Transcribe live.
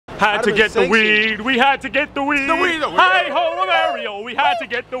Had to get the weed. We had to get the weed. Hi ho, Mario. We had to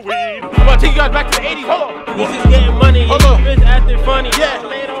get the weed. I'm gonna take you guys back to the 80s. Hold on. He's just getting money. Hold on. He's acting funny. Yeah.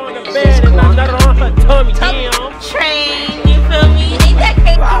 Laid on the bed and I nutted on her tummy. Damn. Train, you feel me? Ain't that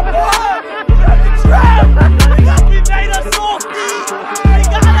crazy?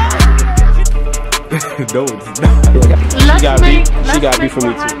 No, it's not. She got beef for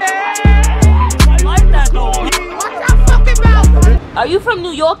me too. Are you from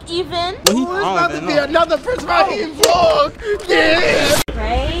New York even? It's about to be another Prince Raheem vlog. Yeah.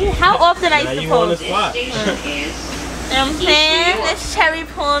 Right? How often are you supposed to? You on the spot. You know what I'm saying? This cherry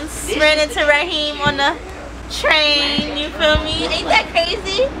pulling ran into Raheem on the train, you feel me? Ain't that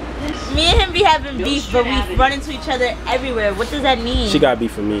crazy? Me and him be having beef, but we run into each other everywhere. What does that mean? She got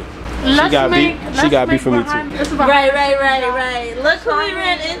beef for me. She got beef for me too. Right. Look who we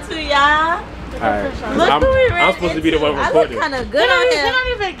ran into, y'all. Alright. I'm supposed to be the one recording. I look kind of good on him. You're not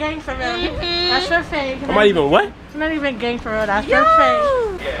even gang for real. That's your fake. I'm not even what? You're not even gang for real. That's your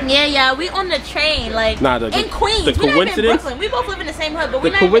fake. Yeah. We on the train, like in Queens. The we coincidence. Not in Brooklyn. We both live in the same hood, but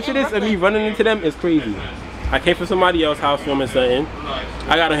we're not The even in coincidence of Brooklyn. me running into them is crazy. I came from somebody else's house filming something.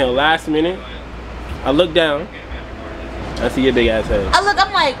 I got on here last minute. I look down. I see your big ass head. I'm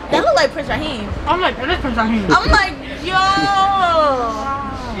like, that look like Prince Raheem. I'm like, that is Prince Raheem. I'm like, yo.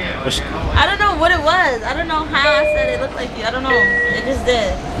 I don't know what it was. I don't know how I said it looked like you. I don't know. It just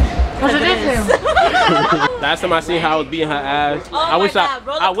did. Because it is him. Last time I seen how I was beating her ass. Oh I wish God,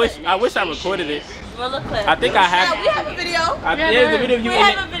 I wish I recorded it. Roll a clip. I think I have. Yeah, we have a video. There's a video of you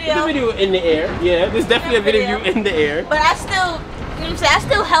there's a video in the air. Yeah, there's definitely a video of you in the air. But I still, you know what I'm saying? I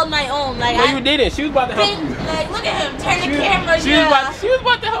still held my own. Like no, you didn't. She was about to help you. Like, look at him. Turn the camera. She was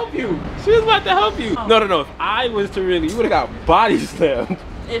about to help you. She was about to help you. No. If I was to really, you would have got body slammed.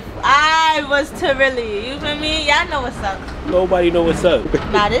 If I was to really, you feel me? Y'all know what's up. Nobody know what's up.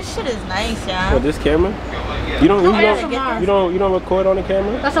 Nah, this shit is nice, y'all. What, this camera? You don't record on the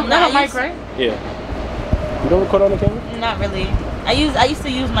camera? That's a mic, right? Yeah. You don't record on the camera? Not really. I used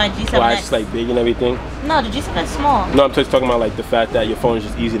to use my G7X. Why, it's like big and everything? No, the G7X is small. No, I'm just talking about like the fact that your phone is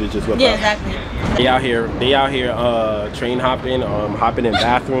just easy to just whip out. Exactly. They out here train hopping, hopping in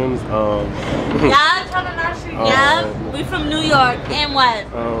bathrooms. Y'all trying to not shoot. Yeah, we from New York and what?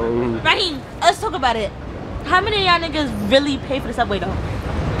 Raheem, let's talk about it. How many of y'all niggas really pay for the subway though?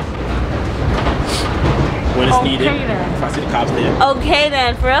 When it's needed. If I see the cops there. Okay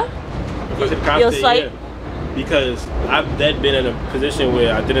then, for real? If I see the cops there, swipe? yeah. Because I've been in a position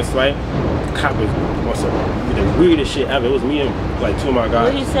where I didn't swipe. The cop was the weirdest shit ever. It was me and like two of my guys.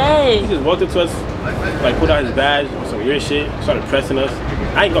 What did he say? He just walked up to us, like put out his badge or some weird shit, started pressing us.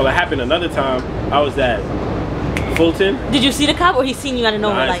 I ain't gonna let happen another time. I was at Fulton. Did you see the cop or he seen you out of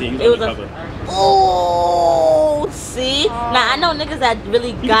nowhere? Nah, like it was a oh, see? Now I know niggas that really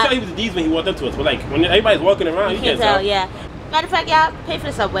You can tell he was a D's when he walked up to us, but like when everybody's walking around, you can't tell. Yeah. Matter of fact, y'all pay for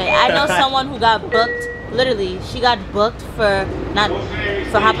the subway. I know someone who got booked. Literally, she got booked for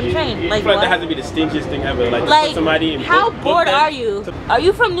hopping the train. Like, I feel like that has to be the stingiest thing ever. Like to put somebody in how bored are you? Are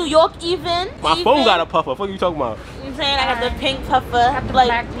you from New York even? My phone got a puffer. What are you talking about? You know what I'm saying? I got the pink puffer.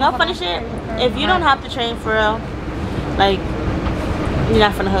 Like, no funny shit. If you don't hop the train for real, like, you're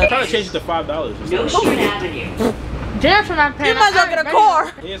not from the hood. I'm trying to change it to $5. Damn, for not paying. You might as well get a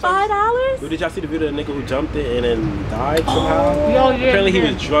car. Yeah, $5? Did y'all see the video of the nigga who jumped it and then died somehow? Apparently he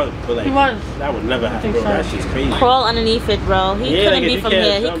was drunk, but like that would never happen, bro. That shit's crazy. Crawl underneath it, bro. He couldn't be from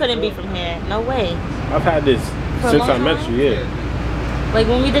here. Jump, he couldn't be from here. No way. I've had this since I met you, Like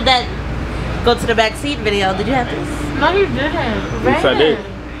when we did that go to the back seat video, did you have this? No, you didn't. Yes, I did.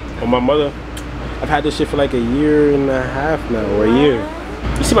 Well, my mother, I've had this shit for like a year and a half now, or a year.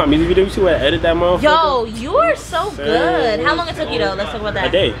 You see my music video? You see where I edit that motherfucker? Yo, you are so good. How long it took you though? Let's talk about that.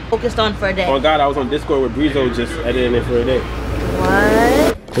 A day. Focused on for a day. Oh God, I was on Discord with Breezo just editing it for a day.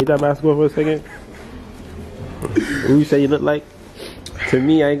 What? Take that basketball for a second. Who you say you look like? To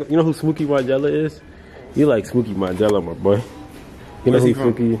me, you know who Smokey Margella is? You like Smokey Margella, my boy. You know who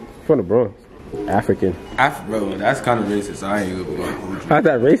Smokey? From the Bronx. African. Bro, that's kind of racist. I ain't gonna go. How's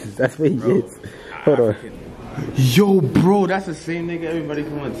that racist? That's what he is. Hold on. Yo, bro, that's the same nigga everybody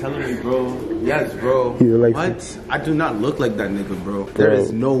come on telling me, bro. Yes, bro. Like what? I do not look like that nigga, bro. There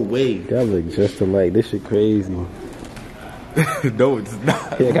is no way. That look just alike. This shit crazy. No, it's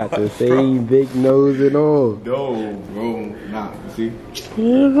not. He got the same big nose and all. No, bro. Nah, see?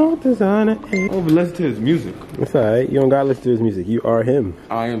 Oh, but listen to his music. It's alright. You don't gotta listen to his music. You are him.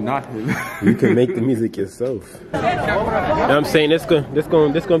 I am not him. You can make the music yourself. You know what I'm saying? This gonna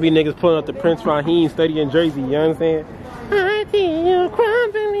be niggas pulling up the Prince Raheem study in Jersey. You know what I'm saying? I feel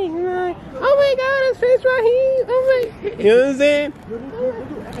crumbling like, oh my God, it's Prince Raheem. Oh my. You know what I'm saying?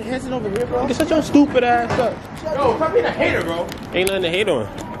 Hanson over here, bro. Shut your stupid ass up. Yo, stop being a hater, bro. Ain't nothing to hate on.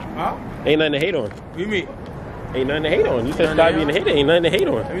 Huh? Ain't nothing to hate on. What do you mean? Ain't nothing to hate on. You said stop being a hater. Ain't nothing to hate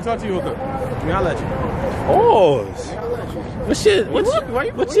on. Let me talk to you real quick. Let me holler at you. Pause. What's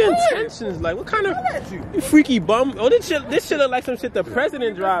your intentions? Like, what kind of you freaky bum? Oh, this shit look like some shit the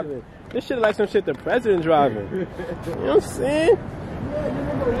president driving. This shit look like some shit the president driving. You know what I'm saying?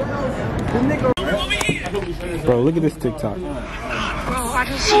 Bro, look at this TikTok. Bro, I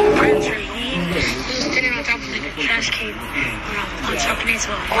just see PrinceRaheem. He was sitting on top of like a trash can, on top of his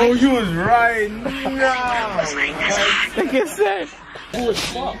wall. Oh, you was right. I was like, that's hot. Look at that.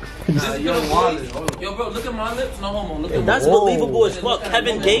 Yo, bro, look at my lips. No homo. Look at That's believable as fuck.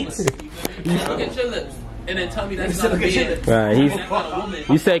 Kevin Gates. Look at your lips. And then tell me that's not a man. Right,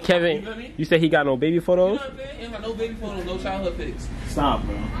 you said Kevin. You said he got no baby photos. You know what I'm saying? He ain't got no baby photos, no childhood pics. Stop,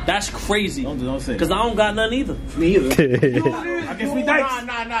 bro. That's crazy. Don't say. Cause I don't got none either. Me either. I guess we dice.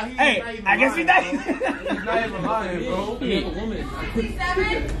 Nah. Hey, I guess we dice. He's not even lying, bro. He ain't a woman.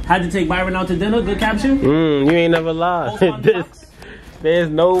 Had to take Byron out to dinner. Good caption. You ain't never lied. There's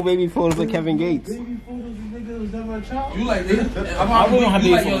no baby photos of Kevin Gates. You like this? I really don't have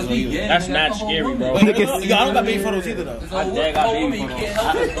baby photos. That's not scary, bro. Yo, I don't got baby photos either, though. I got baby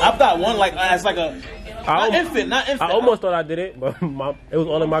photos. I've got one like as like a not infant. I almost thought I did it, but it was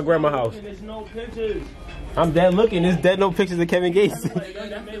all in my grandma's house. There's no pictures. I'm dead looking. There's dead no pictures of Kevin Gates. He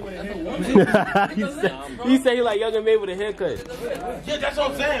said he like Young and May with a haircut. Yeah, that's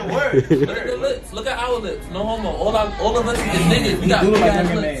what I'm saying. Word. Look at the lips. Look at our lips. No homo. All of us is niggas. We got big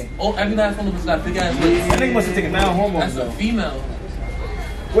ass lips. Every last one of us got big ass lips. That nigga must have taken 9 hormones. That's a female.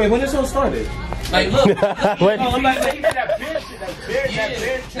 Wait, when this all started? Like, look. What? That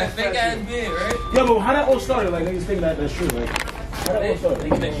fake ass beard, right? Yeah, but how that all started? Like, niggas think that's true. Like, how that all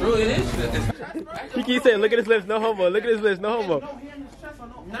started? It's true, it is. He keeps saying, look at his lips, no homo. Look at his lips, no homo.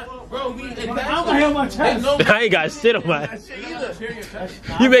 Bro, I don't got hair on my chest. I ain't got shit on my.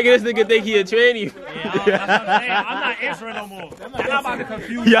 You making this nigga think he a tranny? I'm not answering no more. I'm about to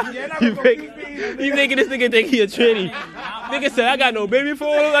confuse you. Yeah, you making this nigga think he a tranny? Nigga said, I got no baby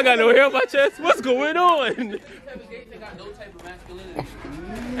photos, I got no hair on my chest. What's going on? Kevin Gates ain't got no type of masculinity.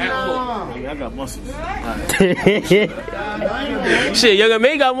 At all. I got muscles. Shit, Young and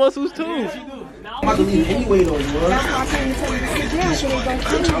May got muscles too. I'm about to leave anyway, though, bro.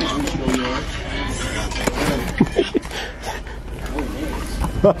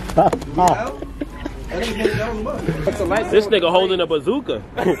 This nigga holding a bazooka.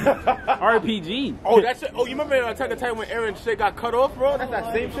 RPG. Oh, that's it. Oh, you remember Attack on Titan when Aaron shit got cut off, bro? That's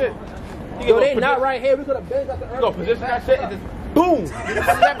that same shit. Yo, they not right here. We could have been got the You go position that shit and just boom.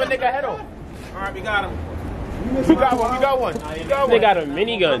 Snap a nigga head off. Alright, we got him. We got one. They got a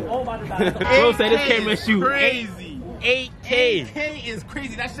minigun. Bro said this camera shoot crazy. 8K. 8K is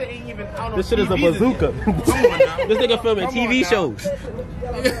crazy. That shit ain't even out on This shit is a bazooka. This nigga filming TV shows.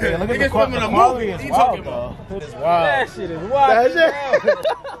 Yeah, look at the filming a movie. What you talking about? It's wild. That shit is wild.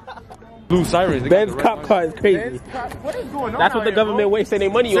 Blue Sirens. Ben's cop car is crazy. What is going on? That's what the government wasting their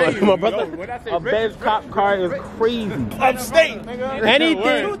money on, my brother. A Ben's cop car is crazy. Upstate.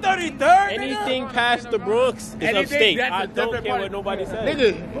 Anything past the Bronx is upstate. I don't care what nobody says.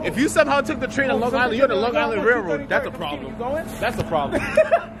 Nigga, if you somehow took the train to Long Island, you're the Long Island Railroad. That's a problem. That's a problem.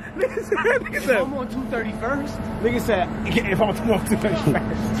 Nigga said, I'm on 231st. Nigga said, if I'm on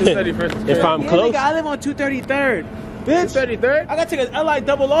 231st. 231st. If I'm close. I live on 233rd. Bitch, 33rd? I gotta take a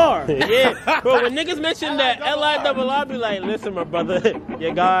LIRR. Yeah, bro, when niggas mention that LIRR, be like, listen, my brother,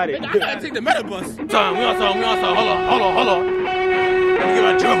 you got it. I gotta take the Metabus. Time, we on time. Hold on. Let me get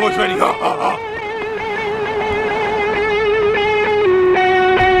my drum voice ready.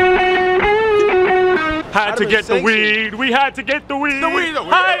 Had to get the weed. We had to get the weed.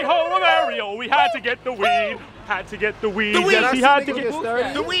 Hi ho, Mario. We had to get the weed. Had to get the weed. Yes, we had to get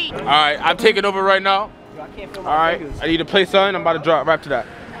the weed. All right, I'm taking over right now. All right, I need to play something. I'm about to drop right to that.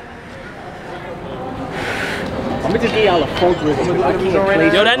 Let me just give y'all a phone with it.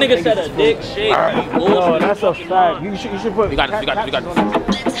 Yo, that nigga said a dick shake. No, that's a fact. You should put. We got this.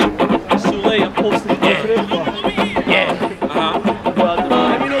 It's too late. I'm posting it. Yeah.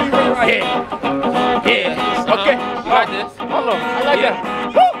 Let me know you ready right here. Yeah. Okay. You got this. Hold on. I like that.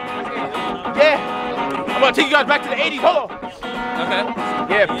 Woo. Yeah. I'm gonna take you guys back to the 80s. Hold on. Okay.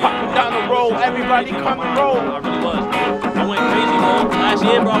 Yeah, popping down the road. Everybody come and roll. I really was. I went crazy, bro. Last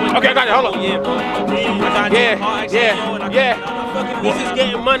year, bro. Okay, I got it. Hold on. Yeah. We just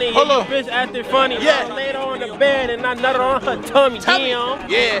getting money. Hold on. Bitch acting funny. Yeah. I laid her on the bed and I nutted on her tummy. Damn.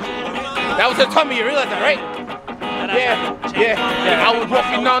 Yeah. That was her tummy. You realize that, right? Yeah. I was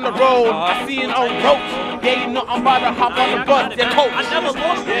walking down the road. I seen on ropes. Yeah, you know I'm about to hop on the bus. They're coach. I never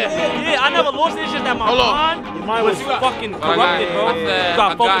lost it. Yeah, I never lost it. It's just that my mind was fucking corrupted, bro. You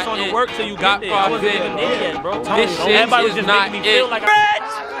gotta focus on the work till you get there. I wasn't even there yet, bro. This shit Everybody was is just not making me feel like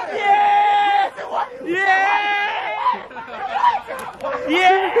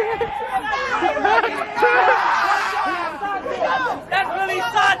That's really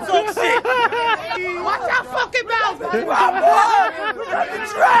side talk shit. Watch your fucking mouth. We got the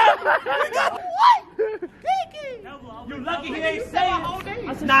trap. We got the what? You lucky he ain't say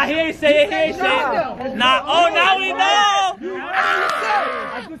it. Nah, he ain't say it. He ain't say it. Nah, oh, now we know.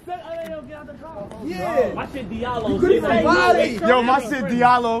 Yeah. My shit Diallo. Yo, my shit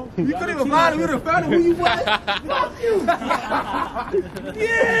Diallo. You couldn't even find him. You would have found him who you was. Fuck you.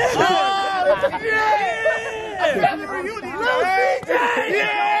 Yeah.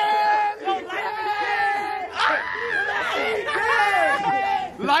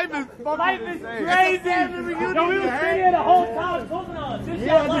 Life is crazy. Yo, we were sitting here the whole time talking to us.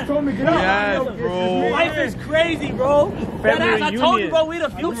 Yeah, I just told me to get out. Yes, bro. Life is crazy, bro. That ass, I told you, bro, we the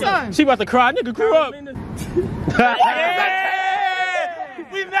future. She about to cry. Nigga, grew up.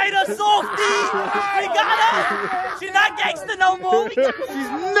 We made her softy. We got her. She's not gangster no more. She's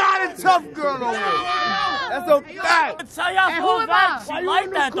not a tough girl no more. That's a fact. Tell y'all for a fact. She like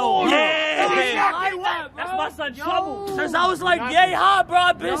that though. Yeah. That's my son Trouble. Since I was like yay hot, bro,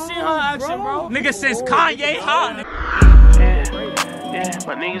 I've been seeing her action, bro. Nigga, since Kanye hot. Yeah,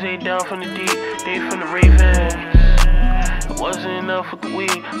 my niggas ain't down from the deep, they from the Ravens. It wasn't enough with the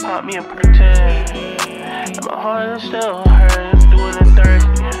weed, pop me a pretend. And my heart is still hurting, doing it dirty.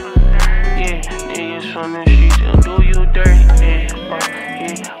 Yeah, niggas from the streets, they'll do you dirty. Yeah,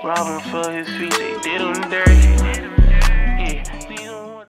 robbing for his feet, they